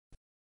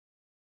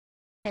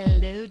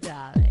Hello,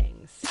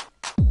 darlings.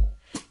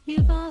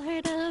 You've all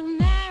heard of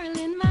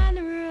Marilyn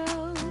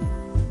Monroe.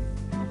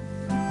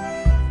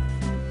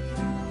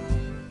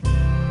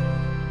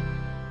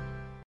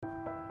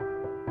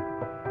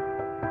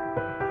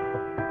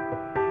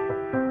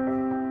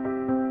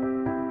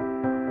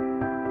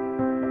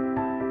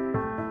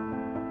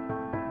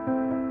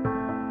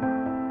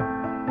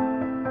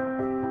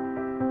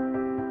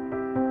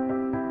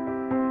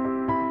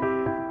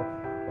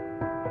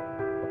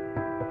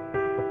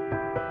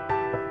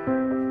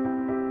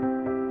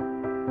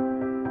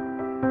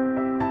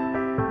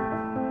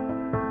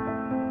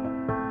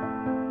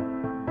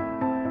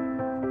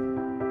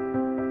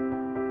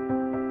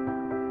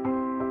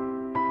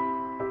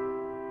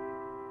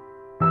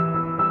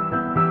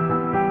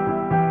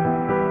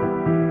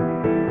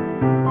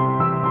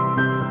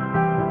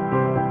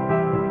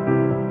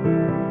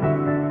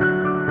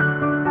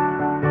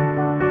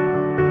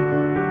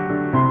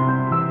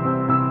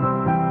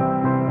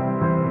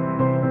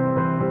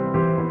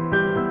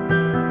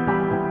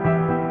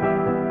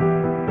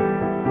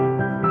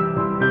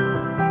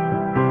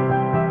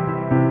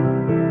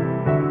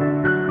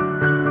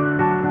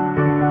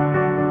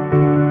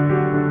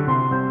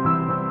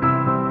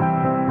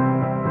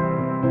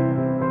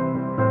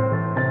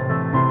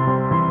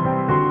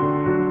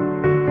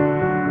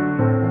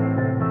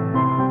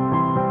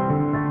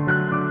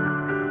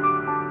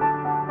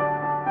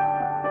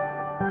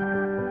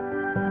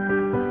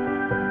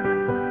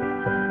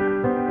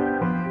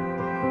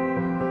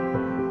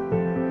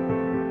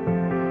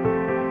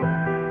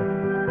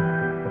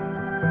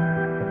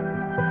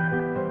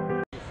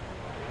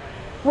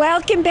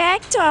 Welcome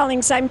back,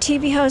 darlings. I'm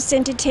TV host,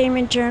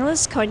 entertainment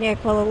journalist,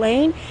 Cognac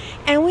Wellerlane,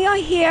 and we are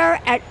here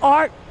at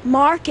Art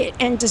Market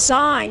and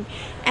Design.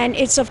 And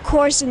it's, of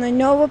course, in the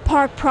Nova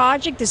Park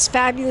Project, this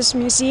fabulous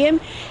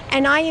museum.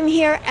 And I am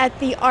here at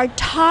the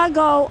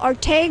Artego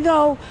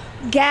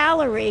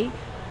Gallery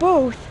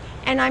booth,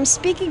 and I'm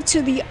speaking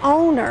to the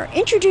owner.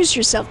 Introduce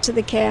yourself to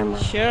the camera.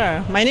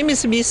 Sure. My name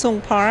is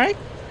MISONG Park,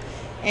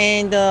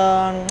 and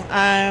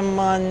I'm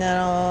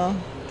a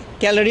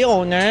gallery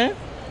owner.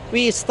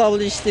 We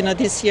established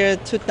this year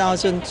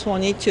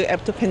 2022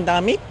 after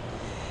pandemic,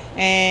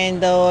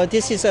 and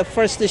this is a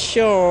first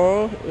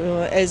show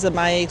as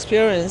my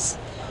experience.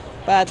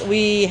 But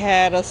we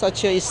had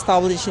such a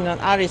established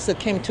artists that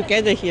came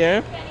together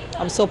here.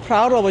 I'm so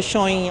proud of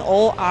showing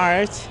all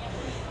art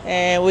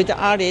with the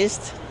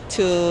artists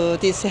to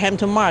this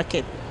Hampton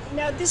market.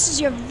 Now, this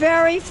is your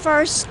very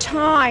first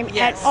time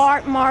Yes. at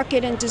Art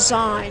Market and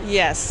Design.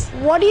 Yes.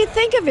 What do you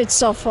think of it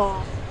so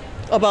far?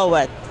 About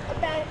what?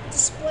 About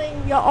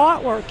displaying your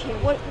artwork here.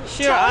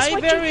 Sure. Tell us I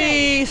what you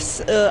very.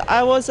 think.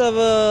 I was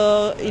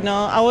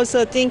I was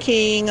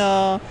thinking.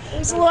 I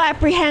was a little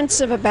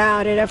apprehensive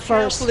about it at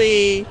first.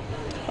 Carefully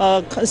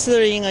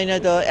considering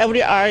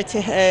every art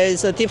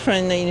has a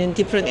different in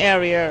different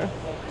area,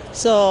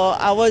 so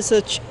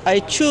I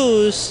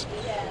choose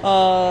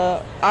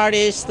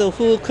artists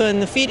who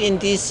can fit in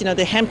this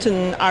the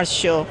Hampton art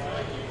show.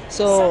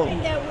 So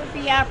Something that would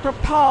be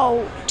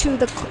apropos to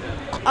the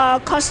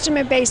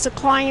customer base, the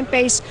client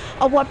base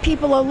of what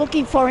people are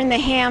looking for in the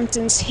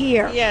Hamptons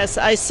here. yes,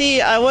 I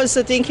see. I was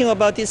thinking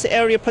about this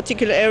area,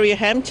 particular area,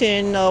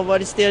 Hampton.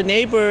 What is their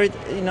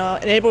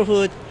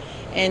neighborhood,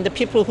 and the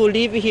people who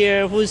live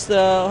here. How's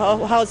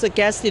the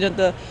guest,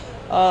 the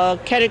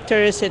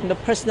characters and the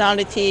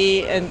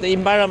personality and the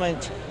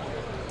environment.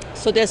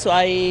 So that's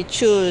why I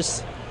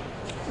choose.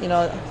 You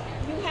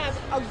have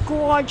a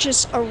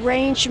gorgeous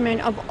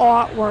arrangement of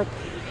artwork.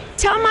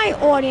 Tell my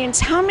audience,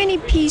 how many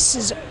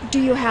pieces do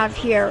you have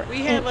here?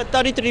 We have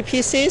 33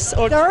 pieces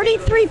or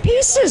 33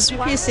 pieces.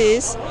 Wow.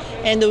 pieces,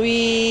 and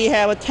we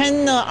have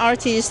 10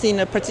 artists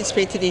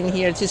participated in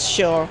here this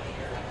show.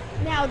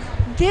 Now,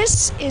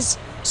 this is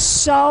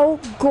so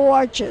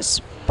gorgeous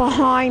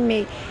behind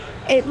me.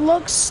 It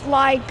looks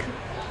like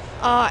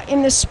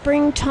in the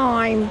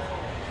springtime,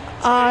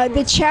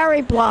 the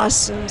cherry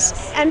blossoms.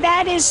 And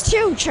that is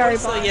too, cherry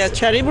So blossoms. yeah,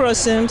 cherry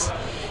blossoms,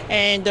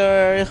 and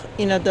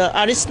the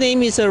artist's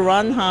name is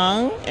Ran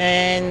Hang,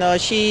 and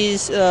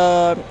she's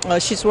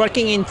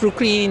working in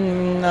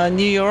Brooklyn,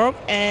 New York,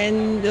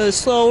 and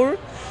Seoul,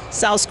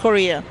 South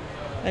Korea.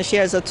 And she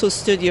has 2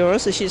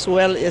 studios. So she's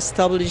well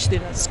established.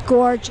 It's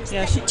gorgeous.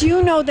 Yeah, Do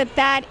you know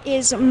that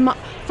is,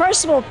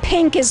 first of all,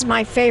 pink is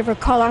my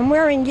favorite color. I'm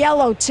wearing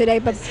yellow today,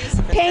 but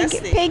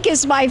fantastic. pink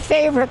is my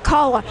favorite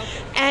color.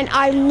 And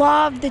I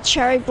love the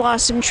cherry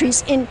blossom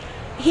trees.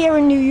 Here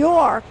in New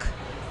York,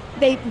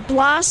 they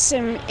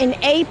blossom in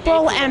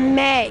April and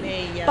May,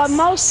 yes. but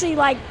mostly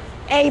like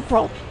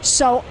April.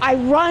 So I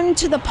run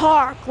to the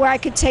park where I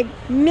could take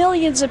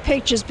millions of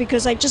pictures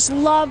because I just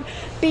love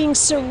being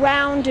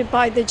surrounded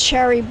by the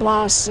cherry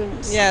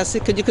blossoms. Yes,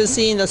 you can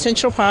see in the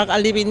Central Park. I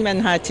live in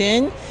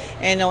Manhattan,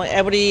 and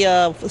every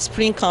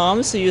spring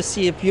comes, you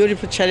see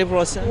beautiful cherry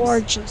blossoms.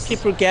 Gorgeous.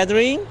 People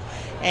gathering,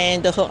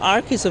 and her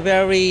art is a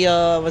very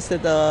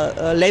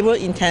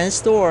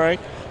labor-intense work.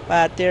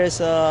 But there's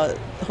her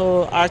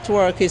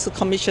artwork is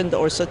commissioned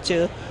also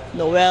to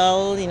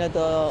Noel,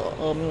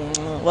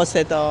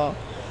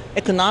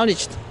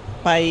 acknowledged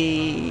by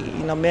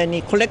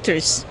many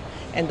collectors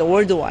and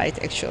worldwide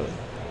actually.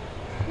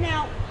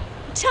 Now,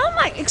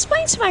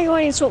 explain to my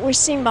audience what we're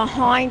seeing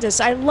behind us.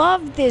 I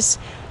love this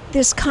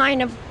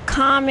kind of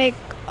comic,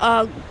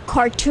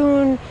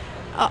 cartoon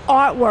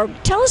artwork.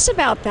 Tell us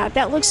about that.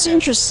 That looks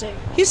interesting.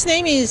 His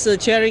name is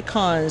Jerry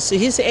Cons.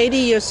 He's 80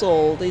 years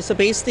old. He's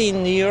based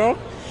in New York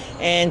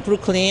and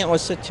Brooklyn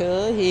also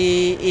too.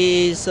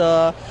 He is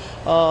a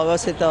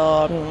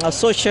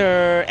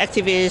social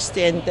activist,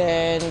 and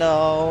then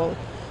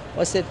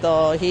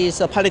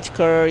he's a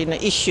political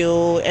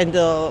issue, and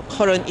the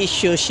current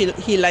issue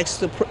he likes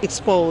to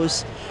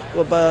expose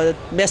about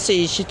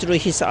message through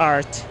his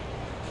art.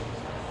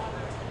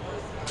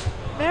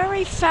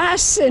 Very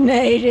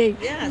fascinating.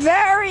 Yes.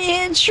 Very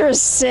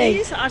interesting.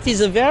 His art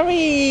is a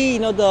very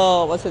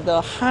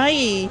the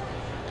high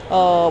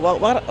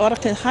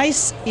high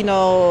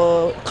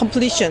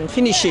completion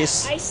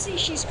finishes. I see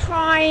she's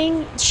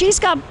crying. She's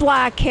got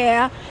black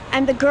hair,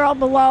 and the girl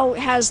below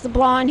has the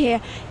blonde hair,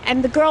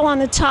 and the girl on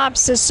the top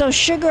says, "So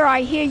sugar,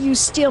 I hear you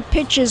steal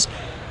pictures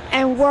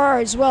and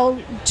words. Well,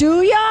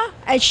 do ya?"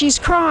 And she's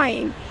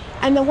crying.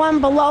 And the one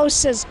below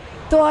says,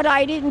 "Thought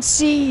I didn't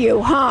see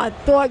you, huh?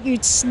 Thought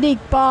you'd sneak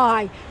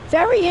by."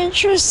 Very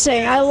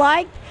interesting.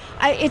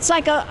 It's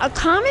like a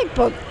comic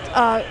book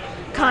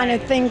kind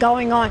of thing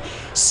going on.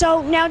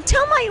 So now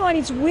tell my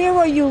audience, where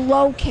are you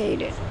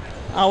located?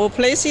 Our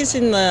place is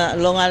in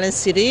Long Island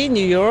City,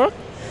 New York,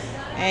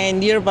 and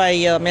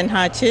nearby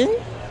Manhattan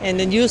and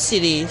the new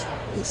city.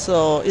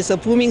 So it's a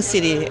booming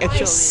city,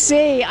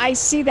 actually. I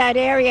see that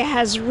area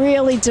has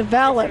really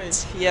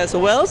developed. Yes,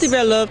 well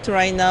developed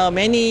right now.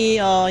 Many,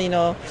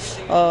 the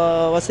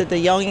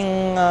young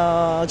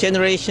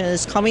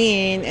generations coming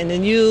in, and the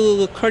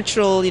new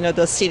cultural,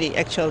 the city,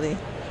 actually.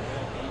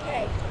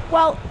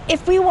 Well,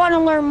 if we want to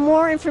learn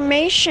more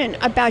information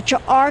about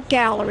your art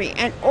gallery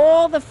and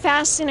all the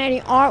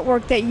fascinating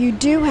artwork that you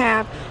do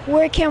have,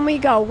 where can we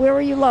go? Where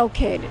are you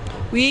located?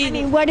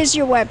 What is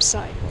your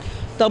website?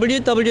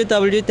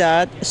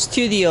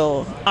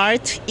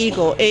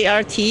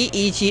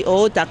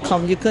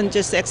 www.studioartego.com. You can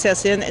just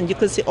access it, and you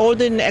can see all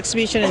the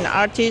exhibition and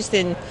artists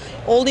and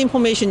all the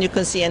information you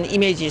can see, and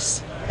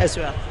images as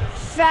well.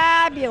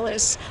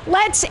 Fabulous.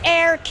 Let's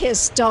air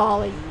kiss,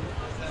 darling.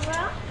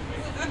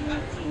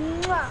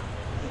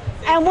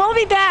 And we'll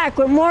be back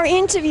with more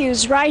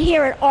interviews right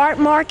here at Art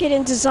Market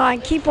and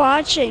Design. Keep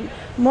watching.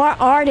 More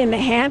art in the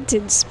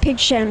Hamptons. Pink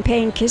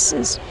champagne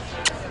kisses.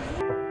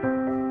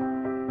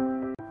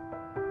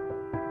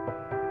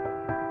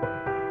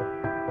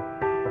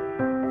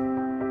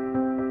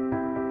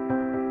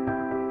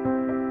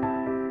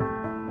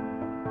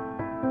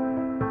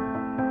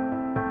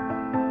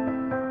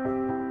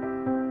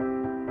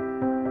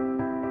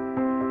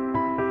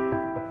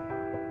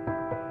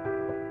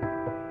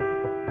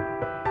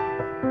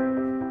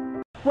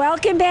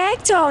 Welcome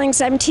back, darlings.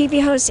 I'm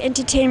TV host,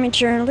 entertainment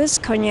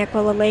journalist, Cognac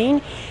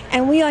Wellerlane,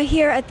 and we are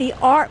here at the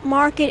Art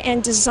Market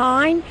and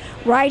Design,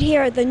 right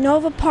here at the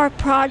Nova Park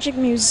Project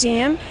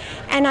Museum,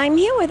 and I'm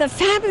here with a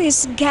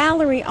fabulous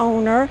gallery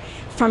owner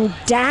from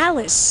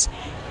Dallas,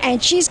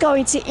 and she's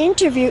going to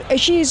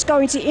introduce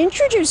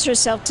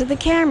herself to the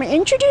camera.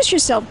 Introduce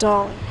yourself,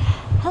 darling.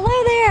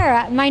 Hello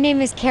there. My name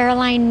is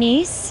Caroline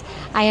KNEESE.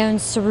 I own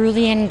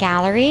CERULEAN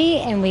Gallery,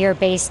 and we are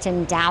based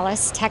in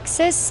Dallas,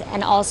 Texas,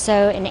 and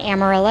also in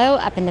Amarillo,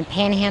 up in the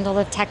panhandle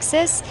of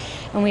Texas.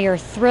 And we are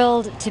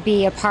thrilled to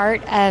be a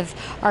part of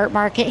Art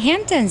Market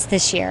Hamptons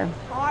this year.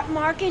 Art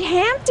Market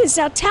Hamptons.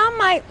 Now tell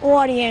my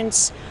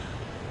audience,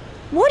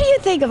 what do you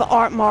think of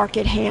Art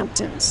Market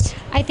Hamptons?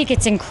 I think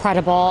it's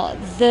incredible.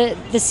 The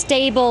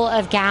stable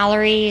of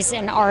galleries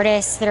and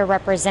artists that are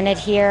represented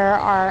here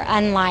are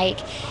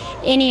unlike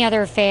any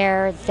other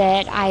fair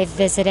that I've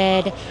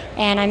visited,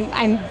 and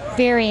I'm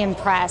very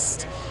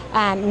impressed.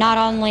 Not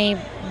only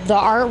the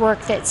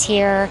artwork that's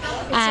here.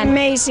 It's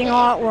amazing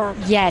artwork.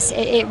 Yes,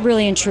 it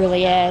really and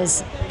truly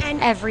is. And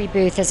every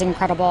booth is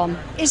incredible.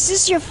 Is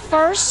this your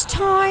first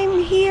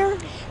time here?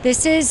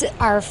 This is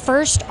our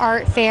first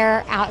art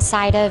fair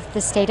outside of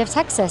the state of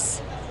Texas.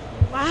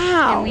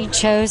 Wow. And we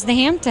chose the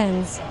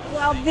Hamptons.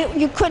 Well,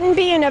 you couldn't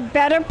be in a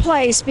better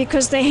place,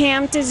 because the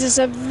Hamptons is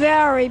a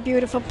very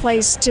beautiful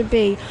place to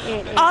be.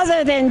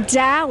 Other than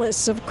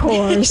Dallas, of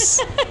course.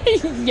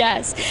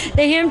 Yes,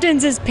 the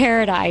Hamptons is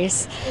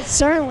paradise. It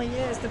certainly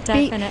is.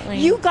 Definitely.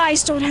 You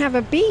guys don't have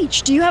a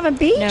beach. Do you have a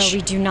beach? No,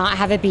 we do not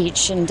have a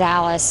beach in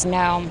Dallas,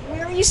 no.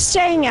 Where are you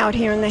staying out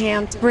here in the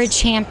Hamptons?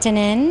 Bridgehampton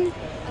Inn.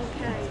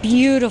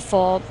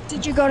 Beautiful.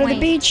 Did you go to the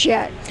beach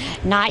yet?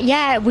 Not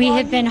yet. We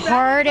have been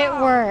hard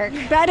at work.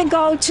 You better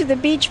go to the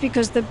beach,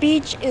 because the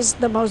beach is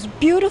the most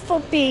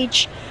beautiful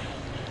beach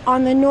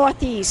on the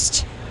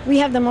Northeast. We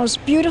have the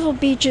most beautiful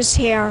beaches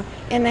here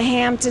in the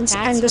Hamptons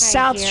and the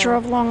South Shore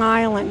of Long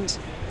Island.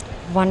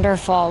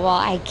 Wonderful. Well,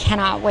 I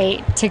cannot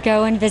wait to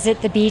go and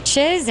visit the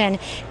beaches and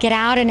get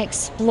out and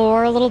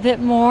explore a little bit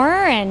more,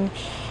 and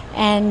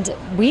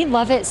we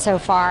love it so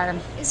far.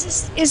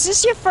 Is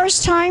this your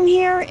first time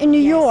here in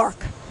New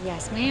York?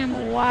 Yes,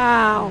 ma'am.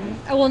 Wow.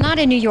 Oh, well, not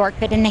in New York,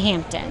 but in the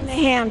Hamptons. The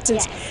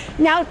Hamptons. Yes.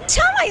 Now,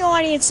 tell my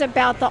audience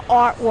about the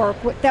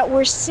artwork that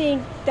we're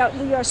seeing, that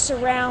we are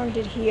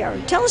surrounded here.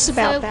 Tell us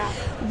about that.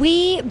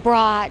 We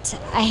brought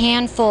a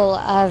handful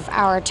of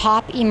our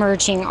top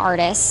emerging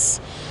artists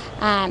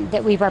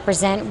that we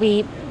represent.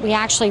 We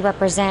actually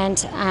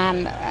represent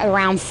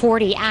around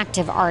 40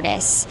 active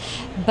artists,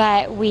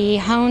 but we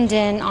honed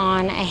in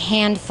on a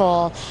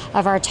handful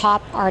of our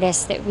top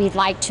artists that we'd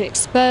like to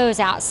expose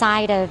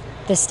outside of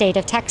the state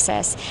of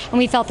Texas, and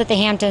we felt that the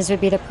Hamptons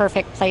would be the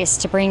perfect place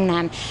to bring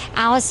them.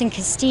 Alison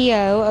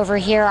Castillo over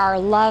here, our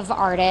love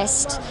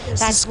artist,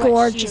 that's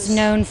what she's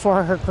known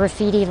for, her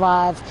graffiti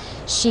love.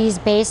 She's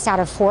based out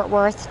of Fort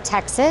Worth,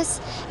 Texas,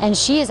 and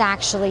she is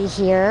actually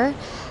here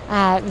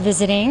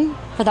visiting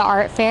for the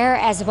art fair,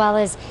 as well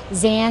as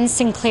Zan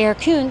Sinclair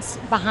Kuntz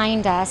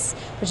behind us,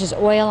 which is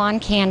oil on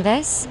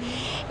canvas.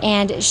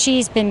 And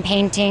she's been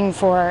painting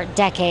for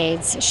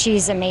decades.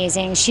 She's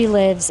amazing. She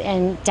lives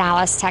in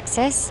Dallas,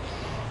 Texas.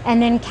 And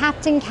then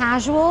Captain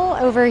Casual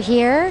over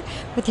here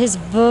with his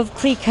Veuve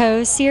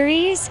Clicquot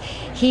series.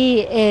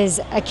 He is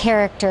a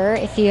character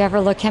if you ever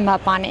look him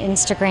up on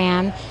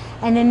Instagram.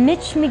 And then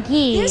Mitch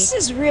McGee. This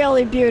is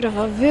really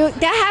beautiful.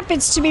 That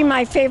happens to be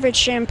my favorite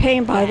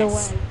champagne, by the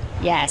way.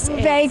 Yes.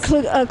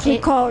 Veuve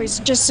Clicquot is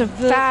just a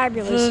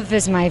fabulous. Veuve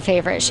is my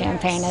favorite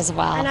champagne as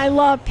well. And I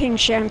love pink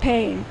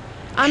champagne.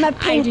 I'm a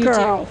pink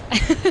girl.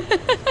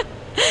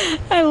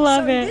 I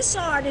love it. So this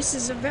artist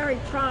is a very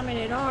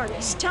prominent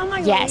artist. Tell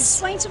my audience,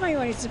 explain to my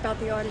audience about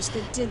the artist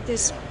that did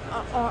this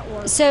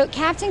artwork. So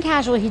Captain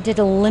Casual, he did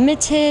a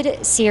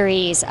limited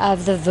series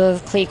of the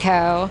Veuve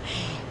Clicquot,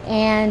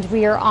 and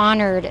we are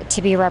honored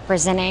to be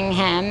representing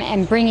him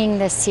and bringing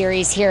this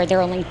series here. There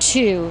are only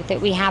 2 that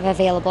we have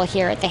available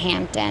here at the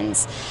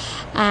Hamptons.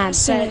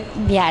 But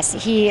yes,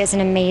 he is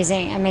an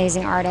amazing,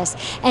 amazing artist.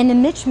 And the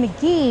Mitch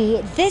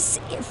McGee, this,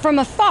 from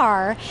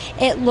afar,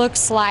 it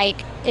looks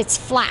like it's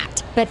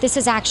flat, but this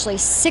is actually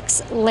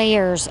 6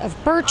 layers of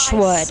birch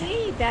wood. I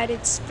see that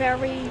it's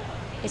very...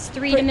 It's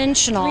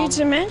three-dimensional.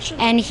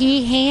 Three-dimensional. And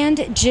he hand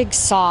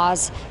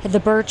jigsaws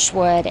the birch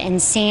wood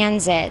and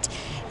sands it.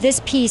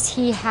 This piece,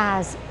 he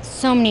has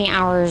so many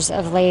hours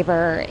of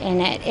labor in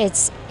it.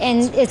 It's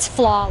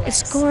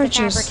flawless. It's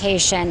gorgeous. The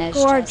fabrication is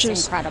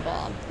just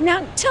incredible.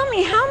 Now, tell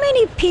me, how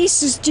many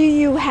pieces do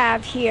you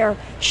have here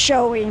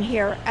showing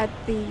here at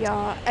the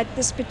at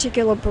this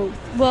particular booth?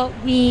 Well,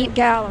 we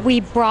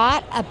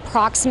brought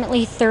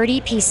approximately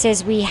 30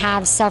 pieces. We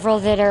have several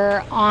that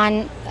are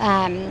on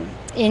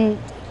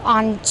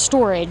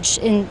storage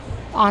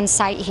on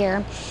site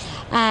here.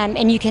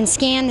 And you can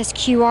scan this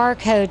QR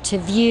code to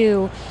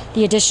view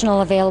the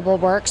additional available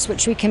works,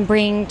 which we can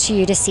bring to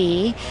you to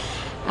see.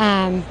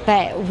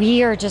 But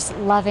we are just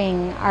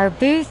loving our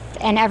booth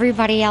and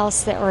everybody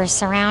else that we're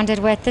surrounded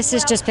with. This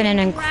has just been an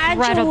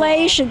incredible...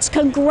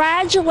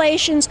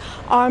 Congratulations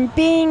on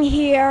being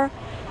here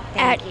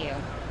at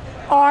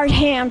Art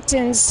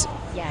Hamptons.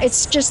 Yes.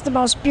 It's just the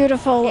most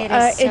beautiful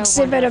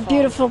exhibit of wonderful.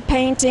 beautiful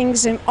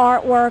paintings and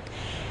artwork.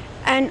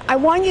 And I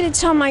want you to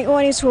tell my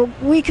audience where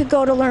we could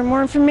go to learn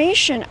more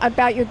information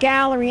about your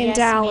gallery in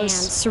Dallas.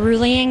 Yes, ma'am.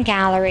 Cerulean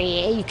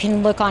Gallery. You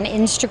can look on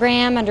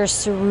Instagram under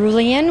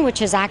Cerulean,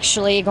 which is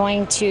actually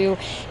going to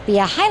be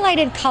a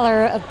highlighted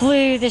color of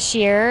blue this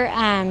year.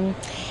 And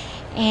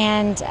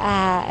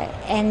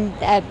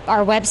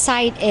our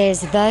website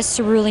is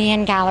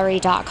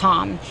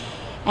theceruleangallery.com.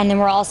 And then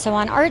we're also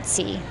on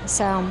Artsy.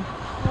 So,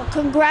 well,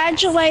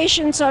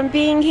 congratulations on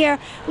being here.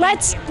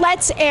 Let's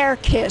air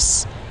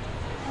kiss.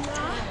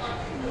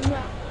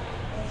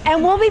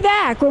 And we'll be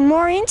back with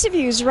more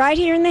interviews right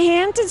here in the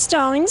Hamptons,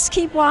 darlings.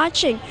 Keep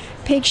watching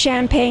Pink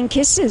Champagne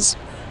Kisses.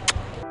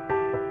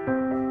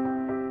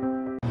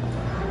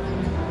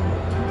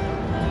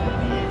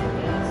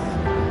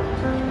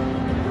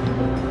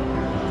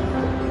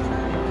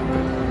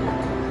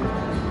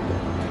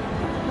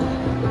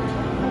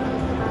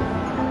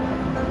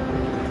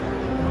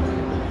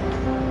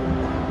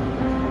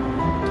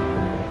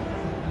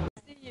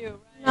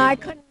 I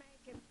couldn't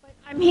make it, but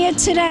I'm here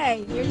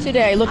today.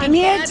 Looking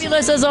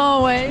fabulous as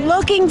always.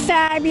 Looking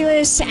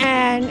fabulous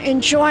and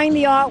enjoying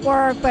the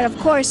artwork, but of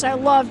course I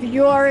love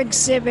your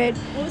exhibit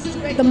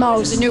the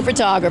most. He's a new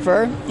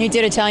photographer. He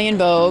did Italian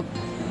Vogue.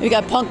 We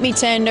got Punk Me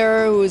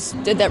Tender, who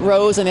did that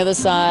Rose on the other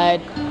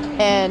side,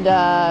 and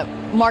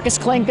Marcus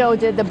Klenko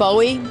did the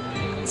Bowie.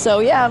 So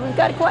yeah, we've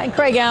got quite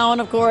Craig Allen,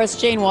 of course,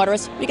 Jane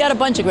Waterous. We got a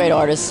bunch of great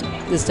artists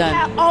this time.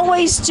 Yeah,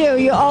 always do.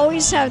 You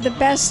always have the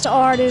best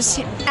artists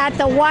at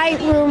the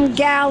White Room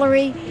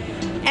Gallery,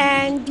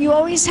 and you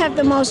always have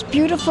the most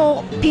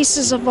beautiful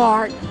pieces of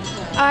art.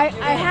 I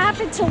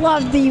happen to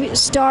love the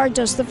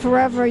Stardust, the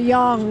Forever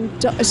Young.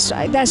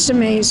 That's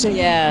amazing.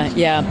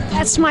 Yeah.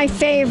 That's my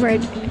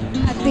favorite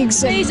at the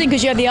exhibit. Amazing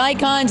because you have the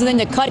icons, and then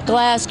the cut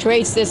glass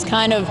creates this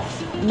kind of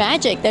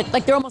magic that,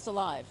 like, they're almost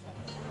alive.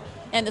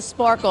 And the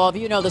sparkle,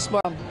 the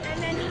sparkle.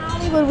 And then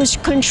Hollywood was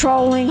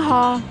controlling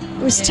her.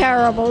 It was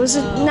terrible. It was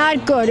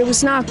not good. It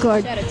was not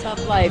good. She had a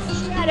tough life.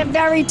 She had a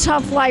very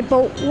tough life,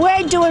 but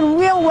we're doing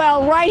real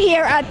well right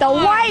here at the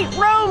White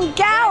Room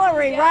Gallery.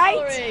 gallery,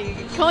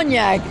 right?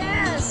 Cognac.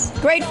 Yes.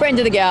 Great friend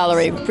of the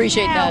gallery.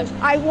 Appreciate Now,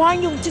 that. I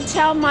want you to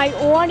tell my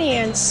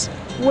audience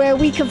where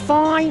we can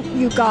find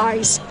you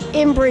guys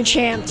in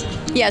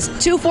Bridgehampton. Yes,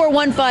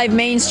 2415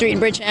 Main Street in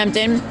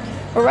Bridgehampton.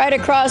 We're right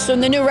across from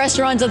the new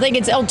restaurants. I think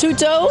it's El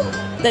Tuto.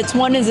 That's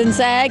one is in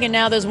SAG, and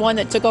now there's one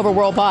that took over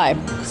World Pie.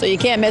 So you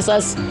can't miss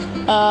us.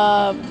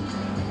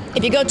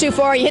 If you go too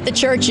far, you hit the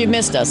church, you've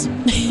missed us.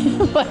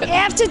 But,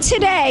 After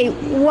today,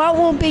 what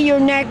will be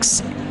your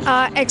next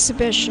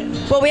exhibition?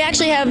 well, we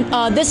actually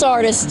have this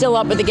artist still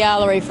up at the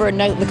gallery for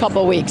a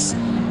couple of weeks.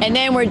 And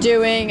then we're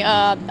doing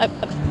a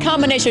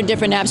combination of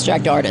different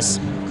abstract artists.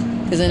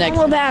 Is the next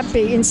When will that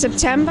be? In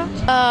September?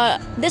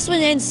 This one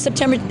ends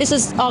September. This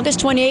is August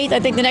 28th. I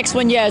think the next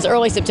one, is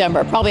early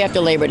September, probably after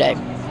Labor Day.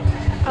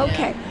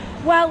 Okay.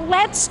 Well,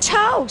 let's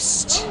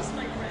toast.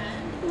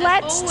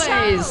 Let's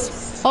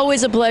toast.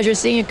 Always a pleasure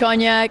seeing you,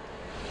 Cognac.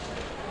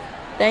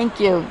 Thank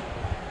you.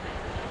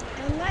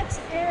 And let's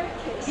air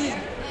kiss.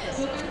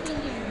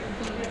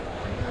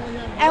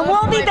 And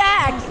we'll be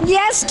back.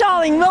 Yes,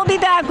 darling, we'll be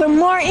back with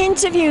more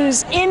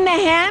interviews in the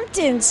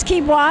Hamptons.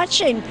 Keep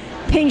watching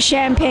Pink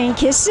Champagne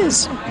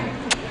Kisses.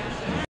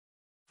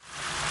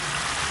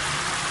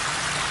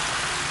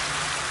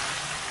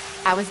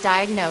 I was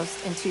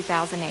diagnosed in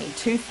 2008.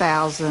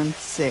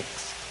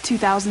 2006.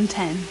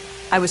 2010.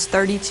 I was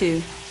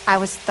 32. I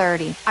was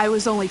 30. I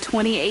was only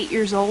 28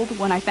 years old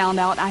when I found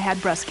out I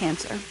had breast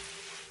cancer.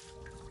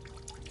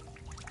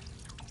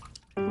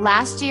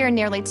 Last year,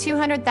 nearly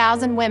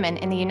 200,000 women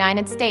in the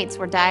United States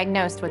were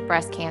diagnosed with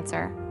breast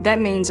cancer. That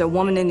means a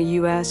woman in the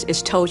U.S.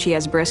 is told she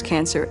has breast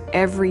cancer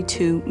every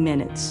 2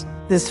 minutes.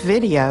 This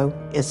video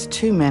is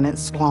 2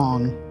 minutes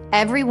long.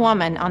 Every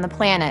woman on the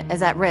planet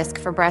is at risk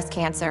for breast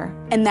cancer.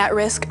 And that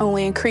risk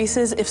only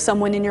increases if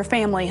someone in your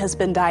family has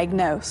been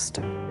diagnosed.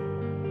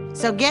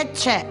 So get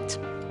checked.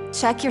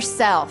 Check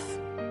yourself.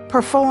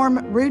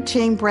 Perform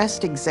routine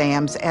breast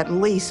exams at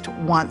least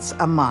once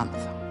a month.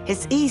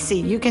 It's easy.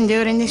 You can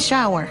do it in the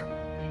shower.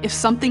 If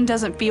something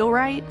doesn't feel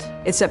right,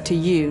 It's up to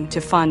you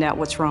to find out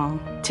what's wrong.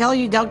 Tell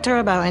your doctor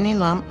about any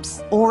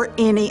lumps or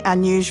any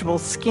unusual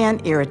skin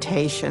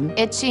irritation.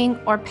 Itching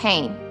or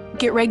pain.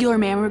 get regular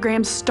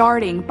mammograms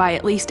starting by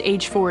at least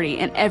age 40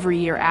 and every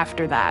year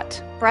after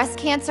that. Breast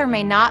cancer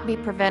may not be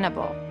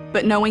preventable.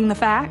 But knowing the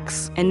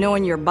facts And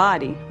knowing your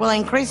body. Will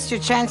increase your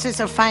chances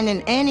of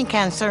finding any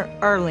cancer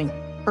early.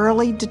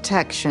 Early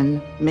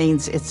detection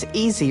means it's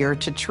easier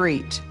to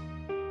treat.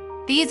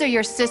 These are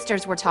your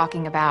sisters we're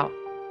talking about.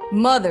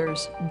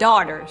 Mothers,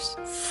 daughters.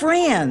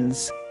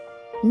 Friends,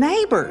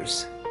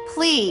 neighbors,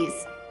 Please,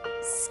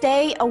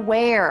 stay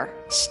aware.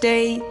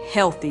 Stay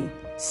healthy.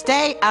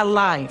 stay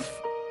alive.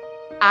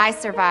 I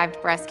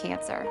survived breast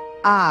cancer.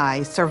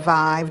 I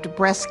survived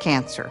breast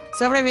cancer.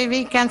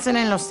 Sobreviví cáncer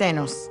en los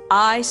senos.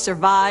 I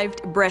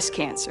survived breast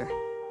cancer.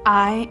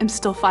 I am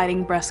still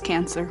fighting breast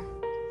cancer.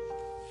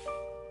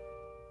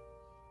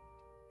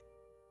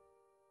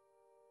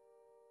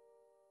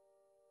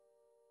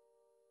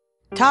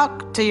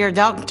 Talk to your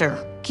doctor.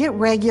 Get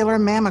regular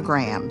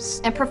mammograms.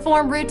 And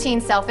perform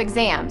routine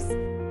self-exams.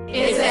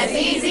 It's as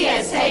easy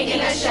as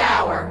taking a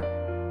shower.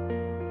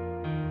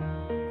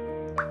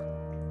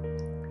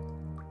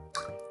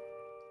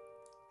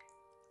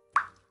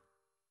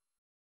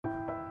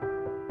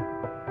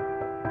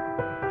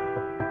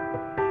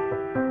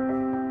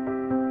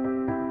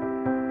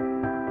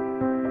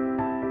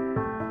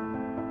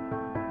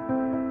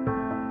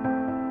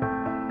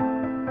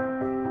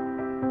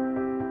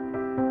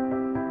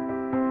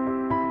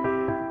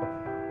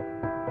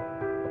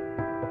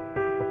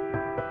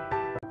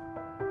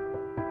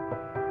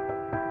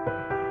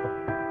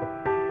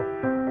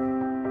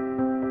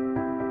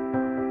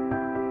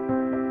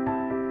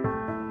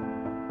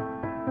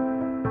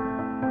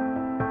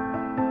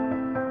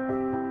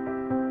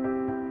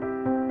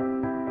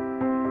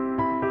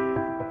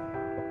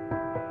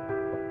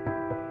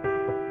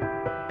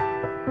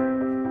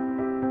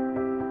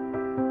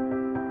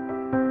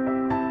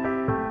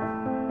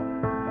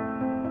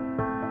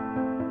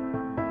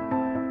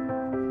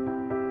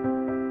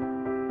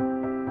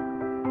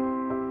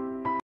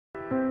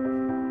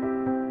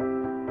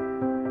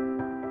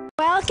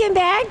 Welcome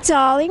back,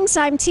 darlings.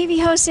 I'm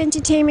TV host,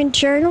 entertainment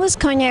journalist,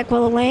 Cognac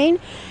Wellerlane,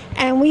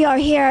 and we are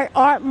here at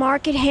Art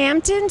Market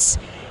Hamptons,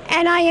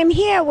 and I am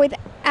here with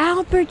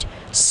Albert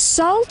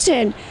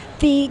Sultan,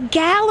 the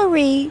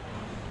gallery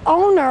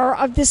owner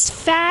of this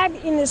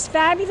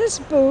fabulous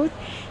booth,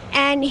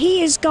 and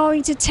he is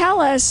going to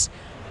tell us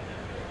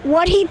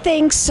what he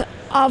thinks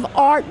of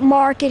Art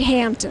Market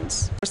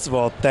Hamptons. First of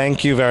all,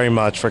 thank you very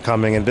much for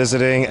coming and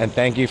visiting, and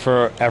thank you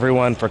for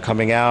everyone for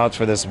coming out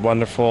for this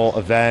wonderful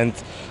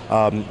event.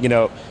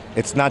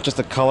 it's not just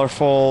a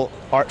colorful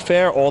art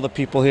fair. All the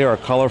people here are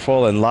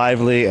colorful and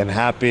lively and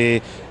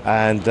happy,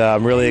 and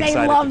I'm really excited to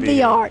be here. They love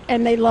the art,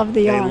 and they love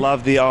the art. They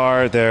love the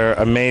art. They're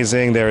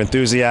amazing. They're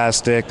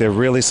enthusiastic. They're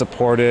really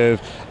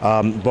supportive,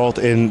 both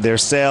in their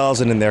sales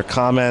and in their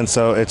comments.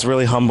 So it's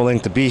really humbling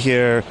to be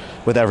here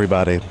with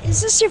everybody.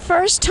 Is this your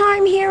first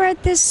time here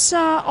at this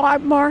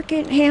art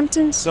market,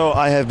 Hamptons? So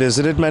I have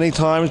visited many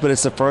times, but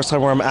it's the first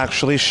time where I'm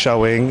actually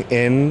showing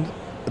in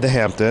the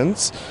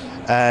Hamptons.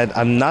 And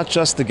I'm not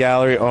just the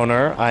gallery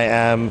owner. I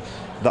am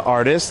the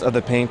artist of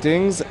the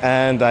paintings,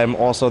 and I'm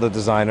also the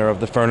designer of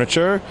the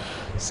furniture.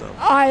 So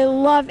I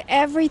love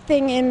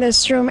everything in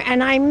this room,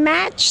 and I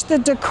match the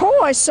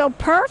decor so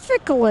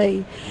perfectly.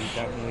 You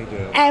definitely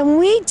do. And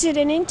we did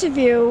an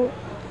interview,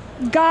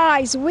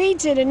 guys, we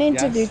did an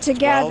interview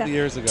together. 12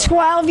 years ago.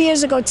 12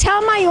 years ago.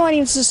 Tell my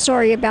audience the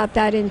story about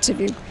that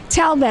interview.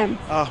 Tell them.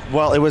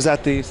 Well, it was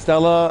at the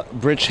Stella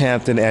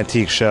Bridgehampton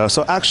Antique Show.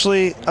 So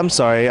actually, I'm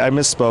sorry, I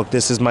misspoke.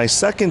 This is my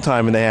second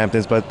time in the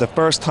Hamptons, but the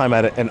first time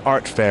at an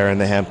art fair in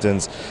the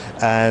Hamptons.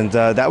 And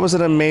that was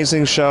an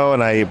amazing show,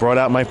 and I brought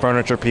out my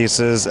furniture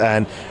pieces,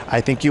 and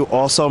I think you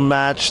also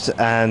matched,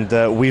 and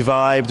we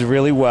vibed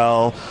really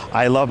well.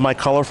 I love my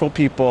colorful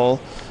people,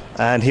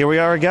 and here we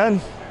are again.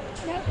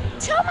 Now,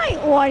 tell my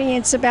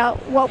audience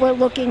about what we're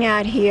looking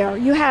at here.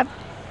 You have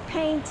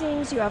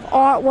paintings, you have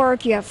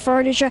artwork, you have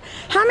furniture.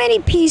 How many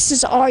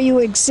pieces are you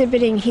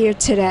exhibiting here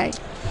today?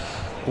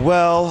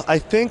 Well, I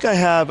think I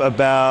have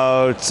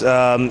about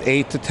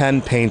 8 to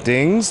 10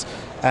 paintings,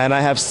 and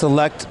I have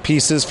select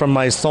pieces from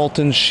my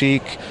Sultan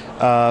Chic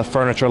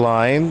furniture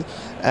line.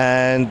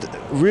 And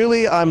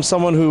really, I'm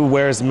someone who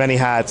wears many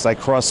hats. I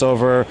cross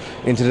over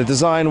into the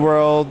design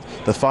world,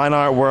 the fine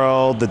art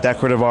world, the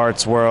decorative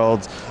arts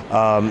world.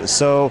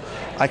 So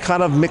I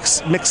kind of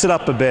mix it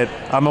up a bit.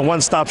 I'm a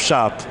one-stop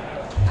shop.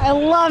 I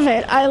love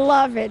it. I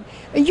love it.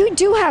 You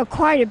do have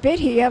quite a bit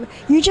here.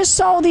 You just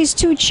sold these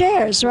 2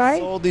 chairs, right?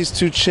 Sold these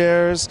 2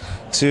 chairs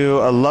to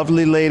a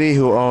lovely lady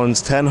who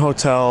owns 10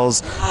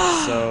 hotels.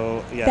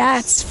 So yes.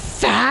 That's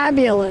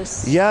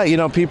fabulous. Yeah, you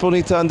know, people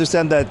need to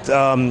understand that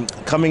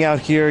coming out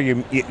here,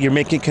 you're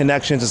making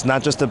connections. It's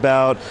not just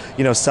about,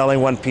 you know,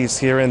 selling one piece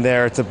here and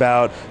there. It's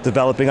about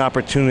developing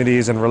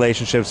opportunities and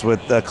relationships with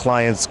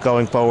clients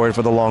going forward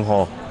for the long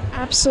haul.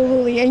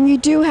 Absolutely, and you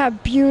do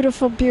have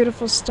beautiful,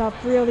 beautiful stuff,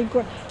 really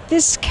good.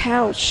 This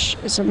couch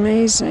is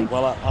amazing.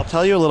 Well, I'll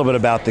tell you a little bit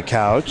about the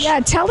couch. Yeah,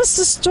 tell us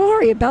the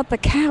story about the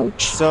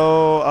couch.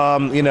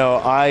 So, you know,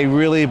 I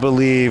really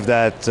believe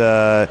that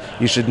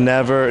you should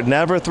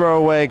never throw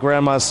away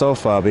Grandma's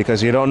sofa,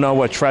 because you don't know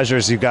what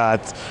treasures you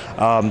got.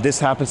 This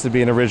happens to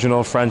be an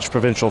original French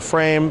provincial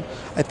frame,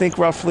 I think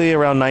roughly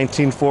around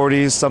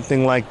 1940s,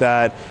 something like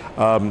that.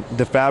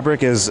 The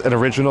fabric is an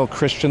original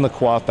Christian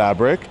Lacroix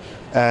fabric.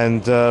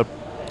 And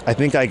I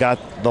think I got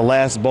the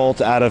last bolt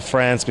out of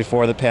France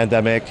before the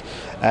pandemic,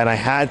 and I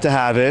had to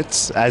have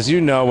it. As you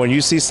know, when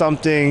you see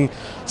something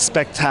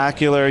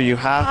spectacular, you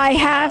have I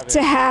have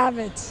to have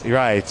it.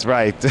 Right,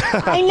 right.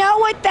 I know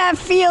what that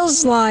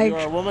feels like. You're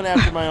a woman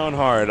after my own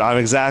heart. I'm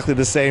exactly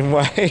the same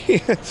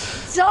way.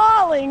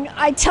 Darling,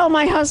 I tell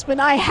my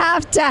husband, I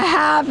have to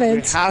have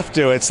it. You have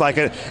to.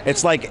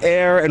 It's like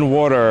air and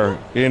water,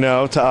 you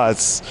know, to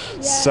us.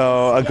 Yes,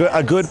 so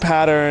a good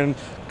pattern,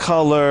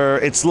 color,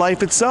 it's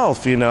life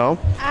itself, you know.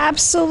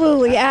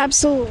 Absolutely,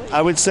 absolutely. I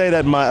would say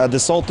that the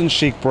Sultan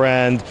Chic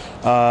brand,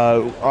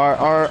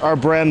 our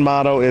brand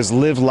motto is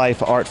live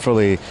life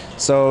artfully.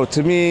 So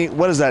to me,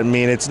 what does that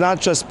mean? It's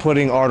not just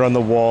putting art on the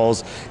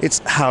walls, it's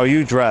how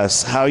you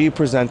dress, how you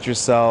present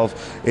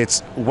yourself,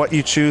 it's what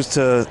you choose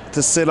to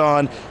sit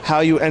on,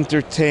 how you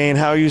entertain,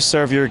 how you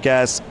serve your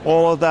guests.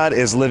 All of that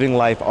is living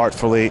life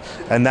artfully,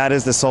 and that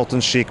is the Sultan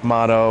Chic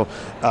motto.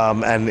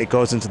 And it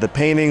goes into the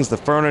paintings, the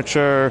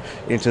furniture,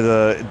 into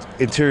the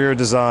interior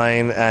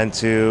design, and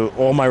to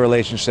all my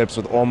relationships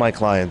with all my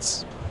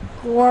clients.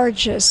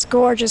 Gorgeous,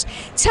 gorgeous.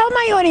 Tell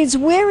my audience,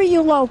 where are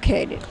you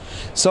located?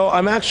 So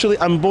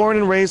I'm born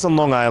and raised on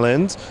Long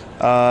Island.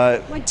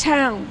 What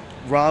town?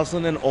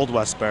 Roslyn and Old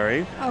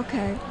Westbury.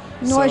 Okay,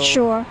 North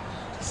Shore.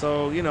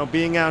 So, you know,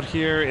 being out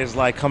here is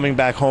like coming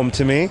back home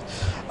to me.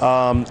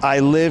 I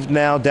live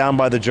now down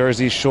by the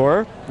Jersey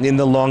Shore in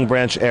the Long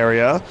Branch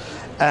area.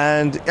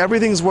 And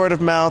everything's word of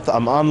mouth.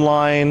 I'm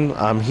online,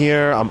 I'm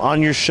here, I'm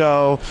on your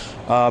show.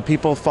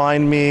 People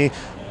find me,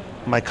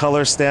 my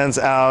color stands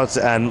out,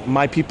 and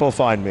my people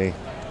find me.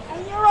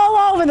 And you're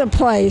all over the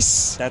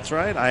place. That's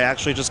right. I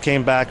actually just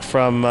came back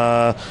from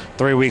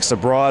 3 weeks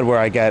abroad, where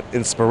I get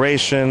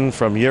inspiration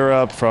from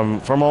Europe,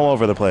 from all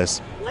over the place.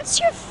 What's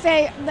your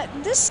favorite?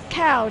 This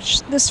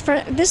couch,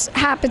 this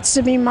happens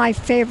to be my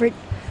favorite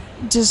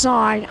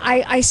design.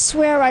 I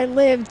swear I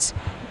lived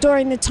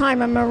during the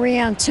time of Marie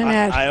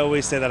Antoinette. I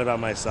always say that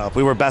about myself.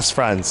 We were best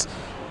friends.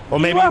 Or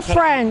maybe we were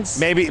friends.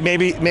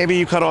 Maybe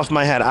you cut off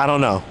my head. I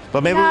don't know.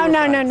 But maybe No, we were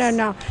no, no, friends. no,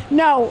 no.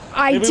 No,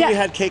 Maybe we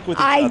had cake with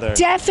each other. I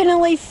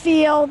definitely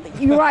feel,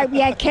 you're right,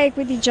 we had cake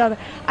with each other.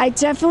 I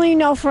definitely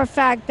know for a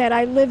fact that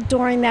I lived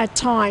during that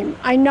time.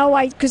 I know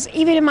because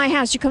even in my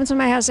house, you come to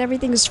my house,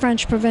 everything is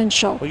French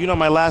provincial. Well, you know,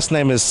 my last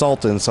name is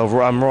Sultan, so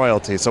I'm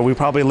royalty. So we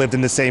probably lived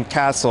in the same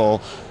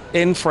castle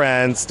in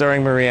France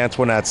during Marie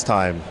Antoinette's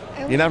time.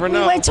 You never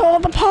know. We went to all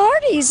the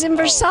parties in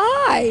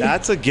Versailles.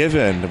 That's a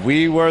given.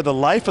 We were the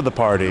life of the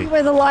party. We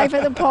were the life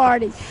of the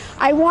party.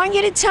 I want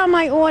you to tell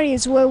my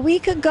audience where we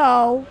could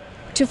go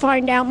to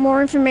find out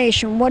more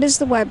information. What is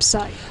the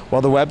website?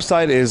 Well, the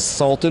website is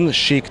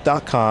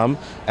sultanchic.com,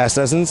 S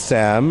as in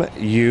Sam,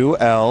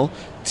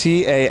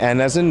 ULTAN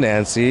as in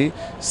Nancy,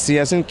 C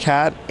as in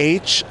cat,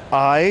 HIC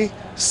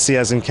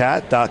as in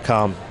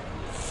cat.com.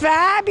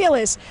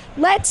 Fabulous.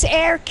 Let's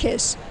air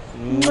kiss.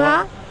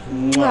 Mwah,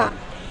 mwah.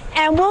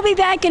 And we'll be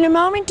back in a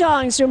moment,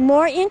 darlings, with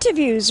more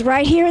interviews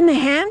right here in the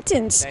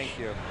Hamptons. Thank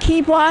you.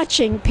 Keep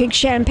watching Pink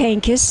Champagne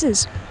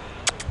Kisses.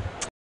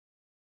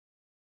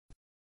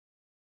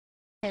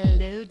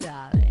 Hello,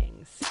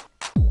 darlings.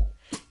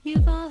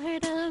 You've all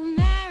heard of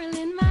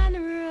Marilyn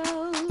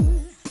Monroe.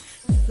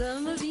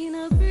 Some of you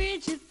know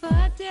Bridget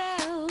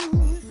Bardot.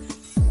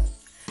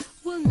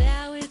 Well,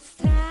 now it's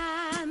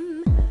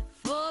time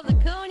for the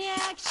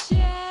Cognac show.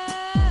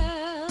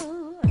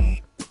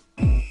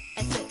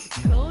 I said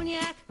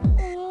Cognac,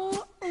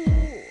 ooh,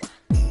 ooh.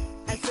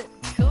 I said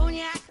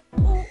Cognac,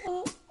 ooh,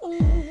 ooh,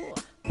 ooh.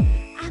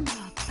 I'm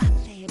a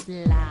bubbly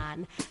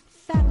blonde,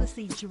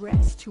 fabulously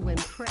dressed to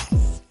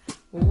impress.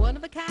 One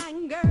of a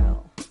kind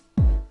girl.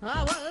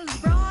 I was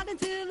brought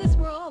into this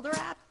world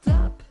wrapped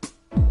up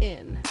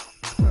in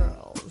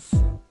pearls.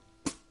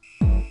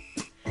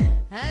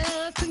 I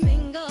love to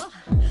mingle,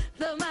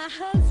 though my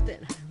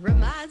husband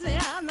reminds me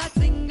I'm not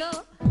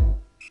single.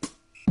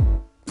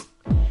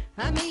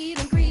 I meet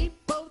and greet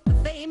both the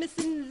famous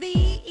and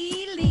the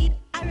elite.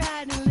 I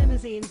ride in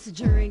limousines,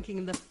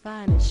 drinking the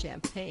finest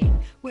champagne,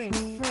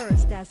 wearing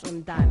furs,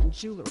 dazzling diamond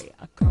jewelry.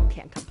 A girl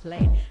can't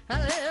complain.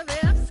 I live the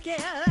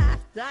upscale life,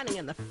 dining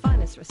in the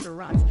finest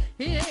restaurants,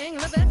 eating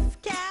the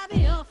best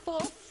caviar for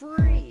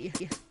free.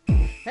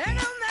 And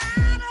no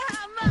matter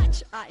how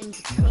much I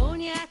enjoy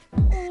cognac,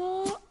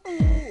 ooh,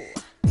 ooh.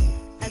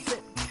 I said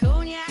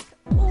cognac,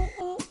 ooh,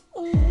 ooh,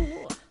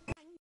 ooh.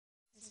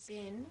 It's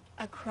been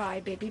a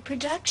Crybaby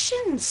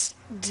Productions,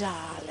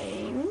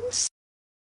 darlings.